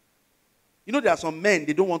 You know, there are some men,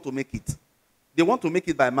 they don't want to make it. They want to make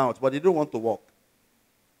it by mouth, but they don't want to walk.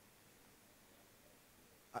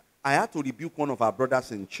 I had to rebuke one of our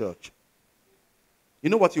brothers in church. You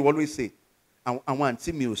know what you always say? I want to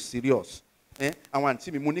see me serious. I want to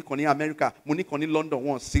see me money in America, money in London,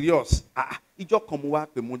 one serious. He just come work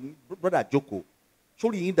with brother Joko.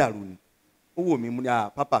 Surely in Darun. Oh, me money,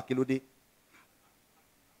 Papa Kilode.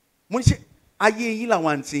 Money, aye, you la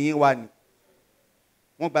want to see one.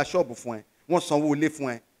 One by shop fún ẹ, one sanwó ilé fún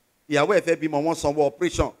ẹ. Ìyàwó ẹ fẹ́ bímọ, one sanwó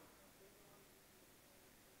operation.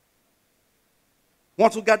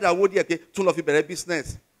 Wọ́n tún gather owó díẹ̀ pé tún lọ fi bẹ̀rẹ̀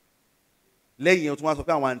business. Lẹ́yìn yẹn tún wá sọ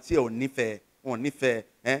pé àwọn àǹtí ẹ̀ ò nífẹ̀ẹ́, wọn ò nífẹ̀ẹ́,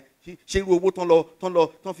 ṣé irú owó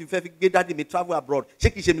tán fi fẹ́ fi gbé dáàdì mi travel abroad ṣé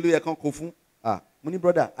kìí ṣe mi ló yẹ kán kó fún. Mo ní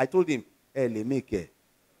brother, I told him ẹ lè make ẹ.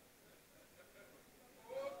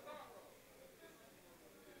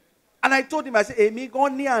 And I told him, I said, èmi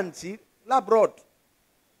gan ní àǹtí labroad,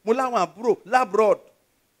 mo láwọn àbúrò labroad.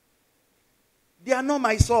 They are not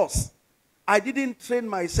my source. I didn't train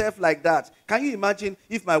myself like that. Can you imagine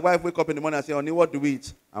if my wife wake up in the morning and say, honey, what do we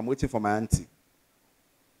eat? I'm waiting for my auntie.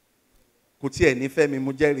 Kò tiẹ̀ ní fẹ́ mi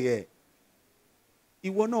mú jẹ́rìí ẹ̀.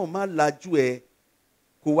 Ìwọ náà má lajú ẹ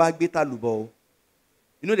kó wá gbé tàlùbọ̀ o.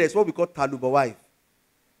 You know there's what we call tàlùbọ̀ wife.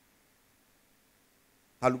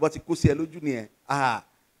 Tàlùbọ̀ ti kó sí ẹ lójú ni ẹ.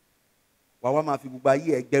 Wà wá máa fi gbogbo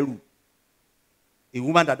ayé ẹ gbẹ́rù. A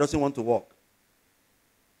woman that doesn't want to work.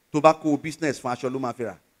 Tobacco business fún aṣọ ló máa fi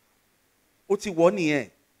rà. Ó ti wọ̀ nìyẹn.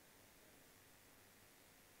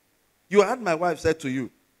 You heard my wife said to you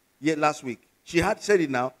last week. She had said it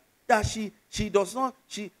now that she does not,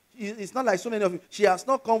 it's not like so many of you. She has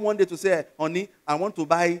not come one day to say, honey, I want to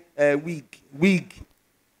buy a wig.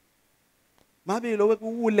 Maybe lo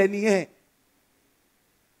wo le nìyẹn.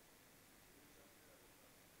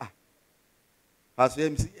 Pastor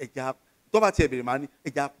MC ẹja tó bá tiẹ̀ bèrè máa ní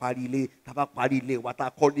ẹja parí ilé, tá bá parí ilé wa tá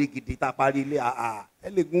kọ́lé gidi tá parí ilé ẹ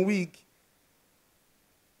lè gun wig.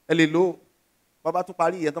 Ẹ lè lò bàbá tún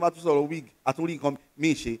parí ìyẹn tó bá tún sọ̀rọ̀ wig àtúnrí nǹkan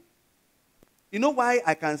míì ṣe. You know why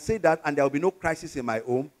I can say that and there will be no crisis in my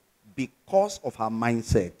home? Because of her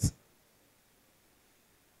mindset.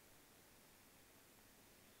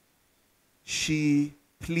 She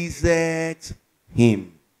pleased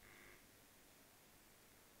him.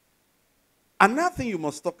 Another thing you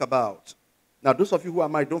must talk about. Now, those of you who are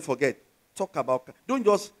married, don't forget. Talk about. Don't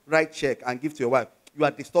just write check and give to your wife. You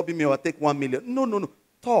are disturbing me or take 1 million. No.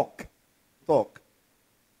 Talk.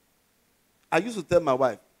 I used to tell my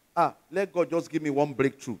wife, let God just give me one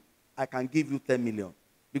breakthrough. I can give you 10 million.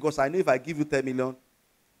 Because I know if I give you 10 million,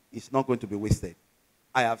 it's not going to be wasted.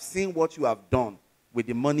 I have seen what you have done with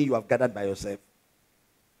the money you have gathered by yourself.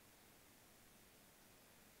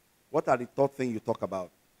 What are the third things you talk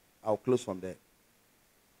about? I'll close from there.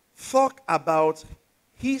 Talk about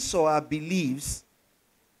his or her beliefs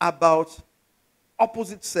about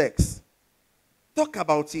opposite sex. Talk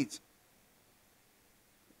about it.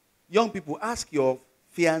 Young people, ask your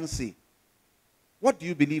fiancé, what do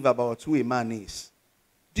you believe about who a man is?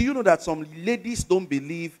 Do you know that some ladies don't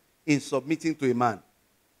believe in submitting to a man?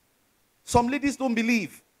 Some ladies don't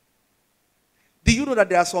believe. Do you know that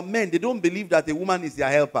there are some men, they don't believe that a woman is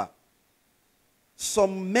their helper?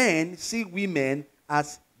 Some men see women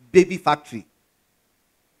as baby factory.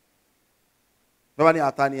 I was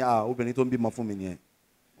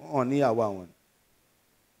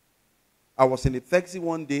in a taxi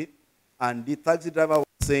one day, and the taxi driver was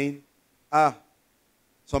saying,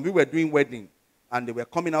 some people were doing wedding, and they were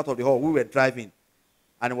coming out of the hall. We were driving,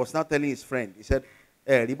 and he was now telling his friend, he said,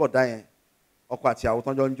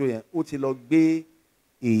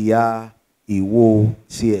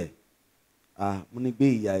 mo ní gbé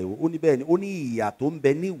ìyá ìwò ó ní bẹ́ẹ̀ ni ó ní ìyá tó ń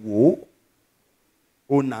bẹ ní ìwò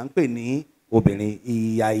ó nà ń pè ní obìnrin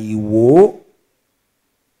ìyá ìwò.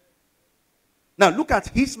 Now look at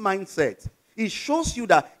his mindset. It shows you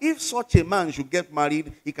that if such a man should get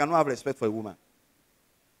married, he cannot have respect for a woman.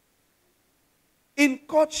 In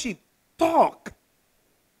courtship, talk.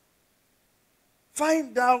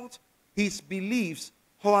 Find out his beliefs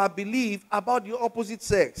or her belief about the opposite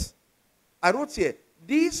sex. I wrote here,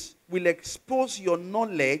 this will expose your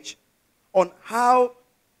knowledge on how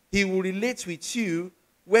he will relate with you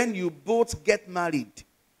when you both get married.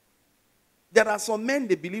 There are some men,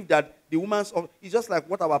 they believe that the woman's, it's just like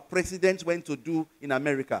what our president went to do in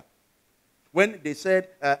America. When they said,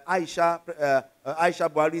 Aisha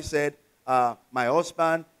Buhari said, my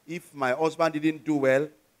husband, if my husband didn't do well,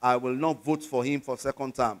 I will not vote for him for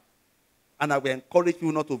second term. And I will encourage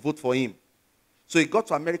you not to vote for him. So he got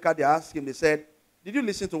to America, they asked him, they said, did you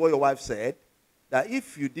listen to what your wife said? That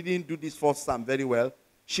if you didn't do this first time very well,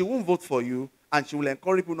 she won't vote for you, and she will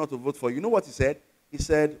encourage you not to vote for you. You know what he said? He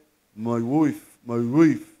said, my wife,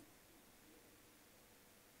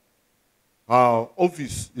 our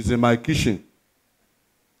office is in my kitchen.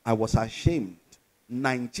 I was ashamed.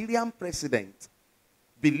 Nigerian president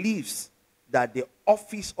believes that the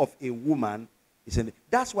office of a woman is in.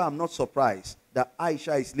 That's why I'm not surprised that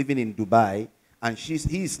Aisha is living in Dubai and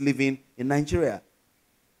he is living in Nigeria.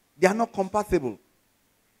 They are not compatible.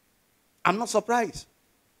 I'm not surprised.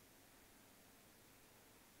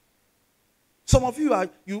 Some of you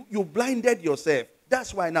you blinded yourself.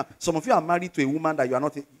 That's why now some of you are married to a woman that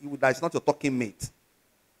that is not your talking mate.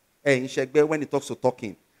 When it talks to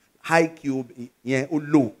talking, high cube, yeah, or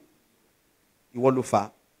low. ìwọ ló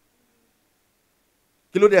fà.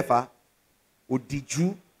 Kí ló dé fà?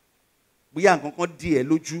 Òdìjú. Bóyá nǹkan kan dí ẹ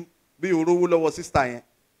lójú. Bí o rówó lọ́wọ́ sister yẹn.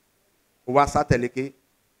 O wá sá tẹ̀lé ké.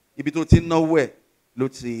 Ibi tó ti ń náwó ẹ̀ ló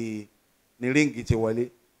ti ní ríǹgì ti wọlé.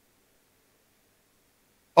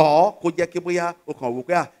 Or kó jẹ́ kí bóyá o kàn wò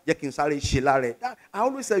pé jẹ́ kí n sáré ṣe lára ẹ̀. I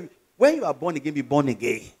always say, when you are born again, be born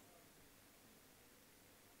again.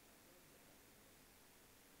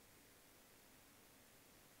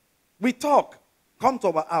 We talk. Come to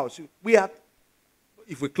our house.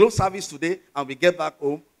 If we close service today and we get back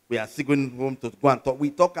home, we are still going home to go and talk. We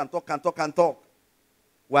talk and talk and talk and talk.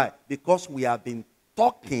 Why? Because we have been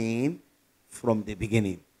talking from the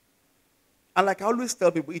beginning. And like I always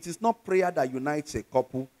tell people, it is not prayer that unites a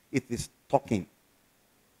couple, it is talking.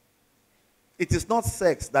 It is not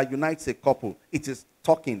sex that unites a couple, it is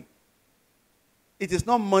talking. It is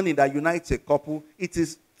not money that unites a couple, it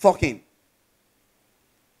is talking.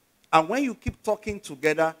 And when you keep talking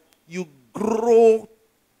together, you grow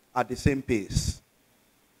at the same pace.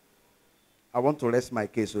 I want to rest my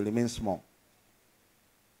case, will remain small.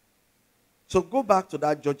 So go back to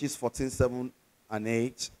that Judges 14:7 and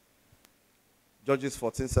 8. Judges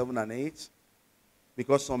 14:7 and 8.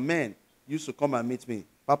 Because some men used to come and meet me.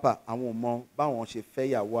 Papa, àwọn ọmọ báwọn ṣe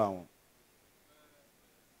fẹ́ yàwó àwọn.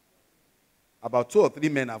 About 2 or 3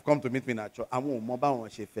 men have come to meet me in that church. Àwọn ọmọ báwọn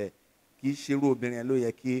ṣe fẹ́. Kì í ṣerú obìnrin ló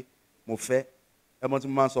yẹ kí mo fẹ́. Ẹ mọ̀ tí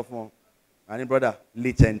mo máa ń sọ fún wọn. And brother,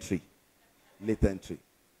 late entry. Late entry.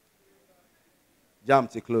 Jam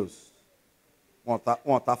to close.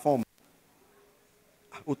 Wọ́n ta form.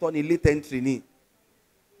 Òótọ́ ni late entry ni.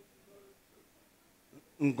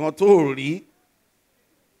 Nǹkan tó rí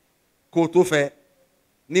kó tó fẹ́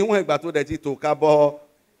níwọ̀n ìgbà tó dẹ̀ ti tó ká bọ́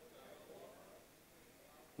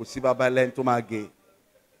kò sí bàbá ẹlẹ́ni tó máa gé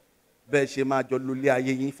bẹ́ẹ̀ ṣe máa jọ lólé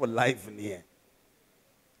ayé yín for life nìyẹn.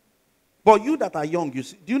 But you that are young, do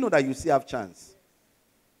you know that you still have chance?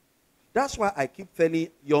 That's why I keep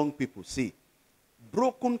telling young people, see,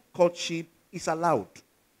 broken courtship is allowed.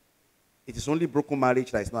 It is only broken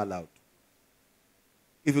marriage that is not allowed.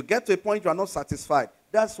 If you get to a point you are not satisfied,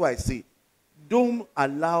 that's why I say, don't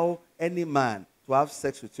allow any man to have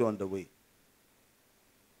sex with you on the way.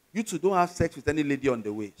 You two don't have sex with any lady on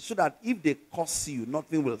the way, so that if they curse you,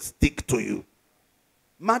 nothing will stick to you.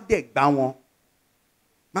 Má dẹ̀ gbá wọn,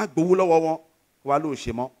 má gbowó lọ́wọ́ wọn, kó wá lóò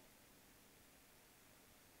ṣe mọ́.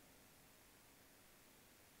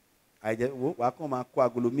 Àìjẹ́ wàá kàn máa kó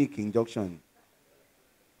agolo milk injection.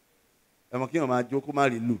 Ẹ̀mọ̀ kí wọ́n máa jó kó má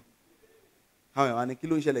rí lù. Àwọn èèyàn ní kí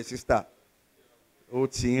ló ń ṣẹlẹ̀ sister? Ó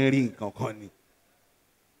ti ń rí nǹkan kan ni.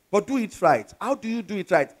 But do it right. How do you do it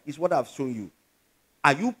right? Is what I've shown you.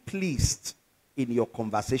 Are you pleased in your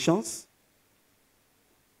conversations?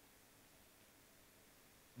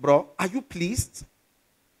 Bro, are you pleased?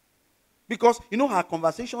 Because, you know, her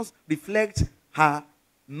conversations reflect her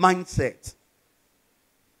mindset.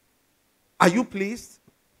 Are you pleased?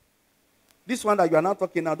 This one that you are now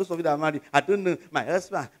talking now, those of you that are married, I don't know, my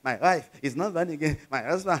husband, my wife is not born again. My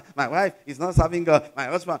husband, my wife is not serving God. My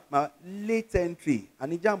husband, my late entry.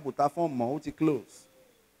 And Ijam buta form mo, uti close.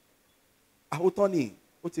 Ahotoni,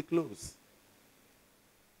 uti close.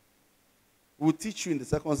 We'll teach you in the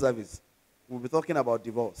second service. We'll be talking about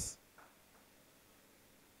divorce.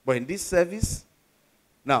 But in this service,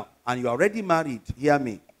 now, and you're already married, hear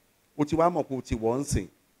me. Uti wa mo uti wonsi.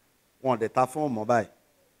 One the ta form mobile.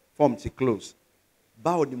 Form ti close.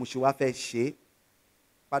 Báwo ni mo ṣe wá fẹ́ ṣe?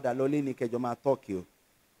 Padà lọ lé ní kẹjọ máa talk o.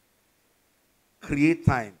 Create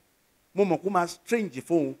time. Mo mọ̀ kó máa strange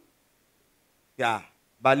fóun. Yà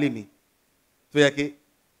baálé mi. Tó yẹ kí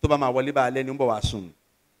tó bá máa wọlé bá alẹ́ ní ń bọ̀ wá sùn.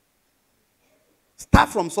 Start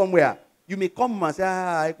from somewhere. You may come and say,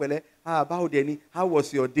 ẹ pẹ̀lẹ́, báwo dẹ̀ ni? How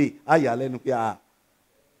was your day? Yà lẹ́nu pé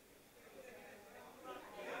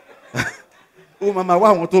Ó máa wá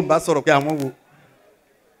àwọn tó ń bá sọ̀rọ̀ pé àwọn wo.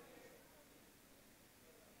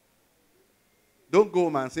 Don't go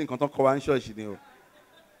home and say nǹkan tó kọ wá ní ṣọ́ọ̀ṣì ni o.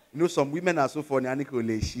 You know some women are so funny, a ní kò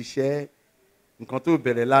lè ṣiṣẹ́ nǹkan tó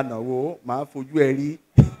bẹ̀rẹ̀ lánàá wo máa fojú ẹ rí.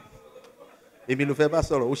 Èmi ló fẹ́ bá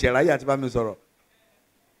sọ̀rọ̀, ó ṣe ráyè àti bá mi sọ̀rọ̀.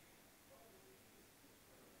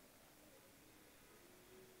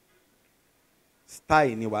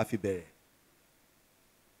 Style ni wàá fi bẹ̀rẹ̀.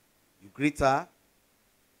 You greet her,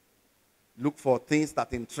 look for things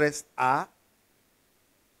that interest her,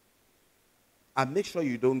 and make sure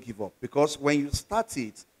you don't give up. Because when you start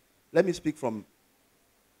it, let me speak from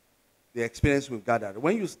the experience we've gathered.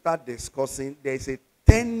 When you start discussing, there is a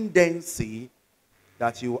tendency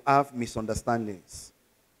that you have misunderstandings.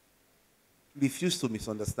 Refuse to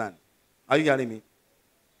misunderstand. Are you hearing me?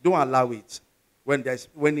 Don't allow it. When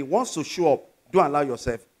it wants to show up, don't allow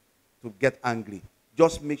yourself to get angry.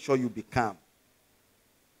 Just make sure you be calm.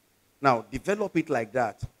 Now, develop it like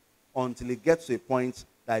that until it gets to a point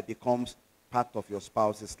that it becomes part of your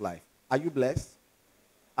spouse's life. Are you blessed?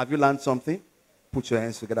 Have you learned something? Put your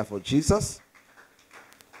hands together for Jesus.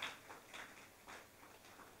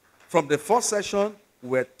 From the first session,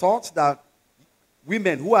 we're taught that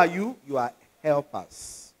women, who are you? You are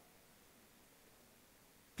helpers.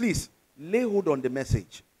 Please, lay hold on the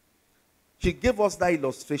message. She gave us that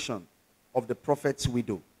illustration of the prophet's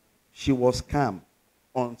widow. She was calm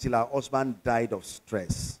until her husband died of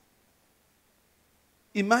stress.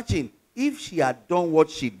 Imagine if she had done what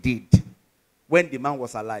she did when the man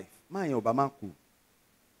was alive. Man, Obama cool.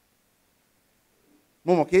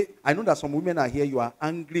 Mom, okay? I know that some women are here, you are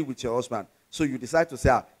angry with your husband. So you decide to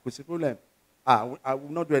say, what's the problem? I will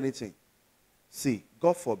not do anything. See,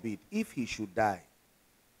 God forbid, if he should die,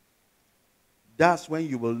 that's when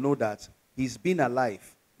you will know that he's been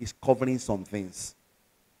alive, he's covering some things.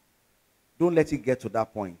 Don't let it get to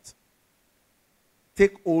that point.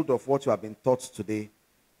 Take hold of what you have been taught today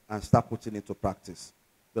and start putting it into practice.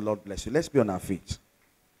 The Lord bless you. Let's be on our feet.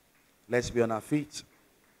 Let's be on our feet.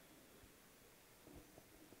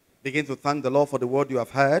 Begin to thank the Lord for the word you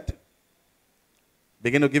have heard.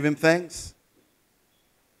 Begin to give him thanks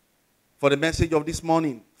for the message of this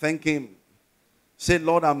morning. Thank him. Say,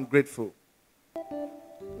 Lord, I'm grateful.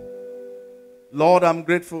 Lord, I'm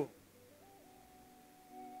grateful.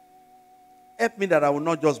 Help me that I will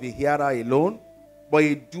not just be hearer alone, but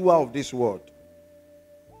a doer of this word.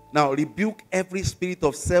 Now, rebuke every spirit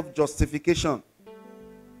of self-justification.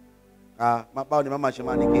 My mama, she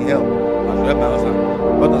can help.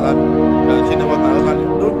 What does that mean? She never my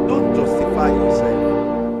husband. Don't justify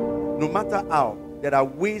yourself. No matter how, there are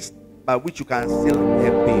ways by which you can still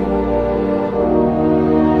help him.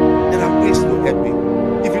 There are ways to help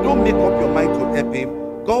him. If you don't make up your mind to help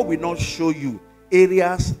him, God will not show you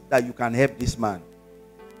areas that you can help this man.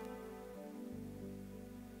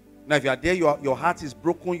 Now, if you are there, your heart is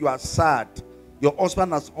broken, you are sad, your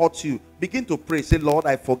husband has hurt you, begin to pray. Say, Lord,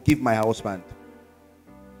 I forgive my husband.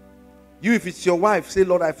 You, if it's your wife, say,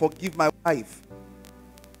 Lord, I forgive my wife.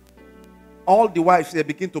 All the wives here,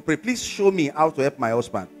 begin to pray. Please show me how to help my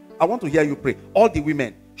husband. I want to hear you pray. All the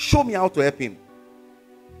women, show me how to help him.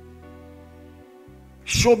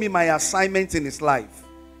 Show me my assignment in his life.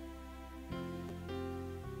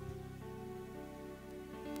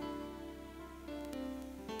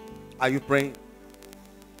 Are you praying?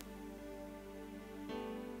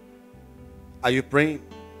 Are you praying?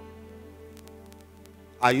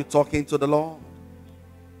 Are you talking to the Lord?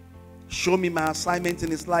 Show me my assignment in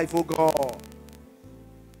his life, oh God.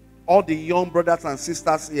 All the young brothers and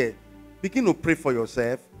sisters here, begin to pray for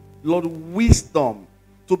yourself. Lord, wisdom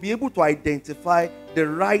to be able to identify the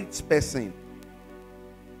right person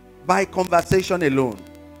by conversation alone.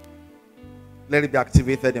 Let it be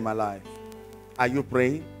activated in my life. Are you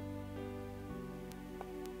praying?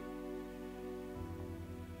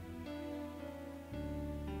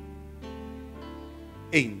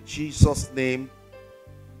 In Jesus' name,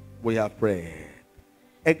 we have prayed.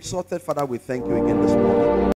 Exalted Father, we thank you again this morning.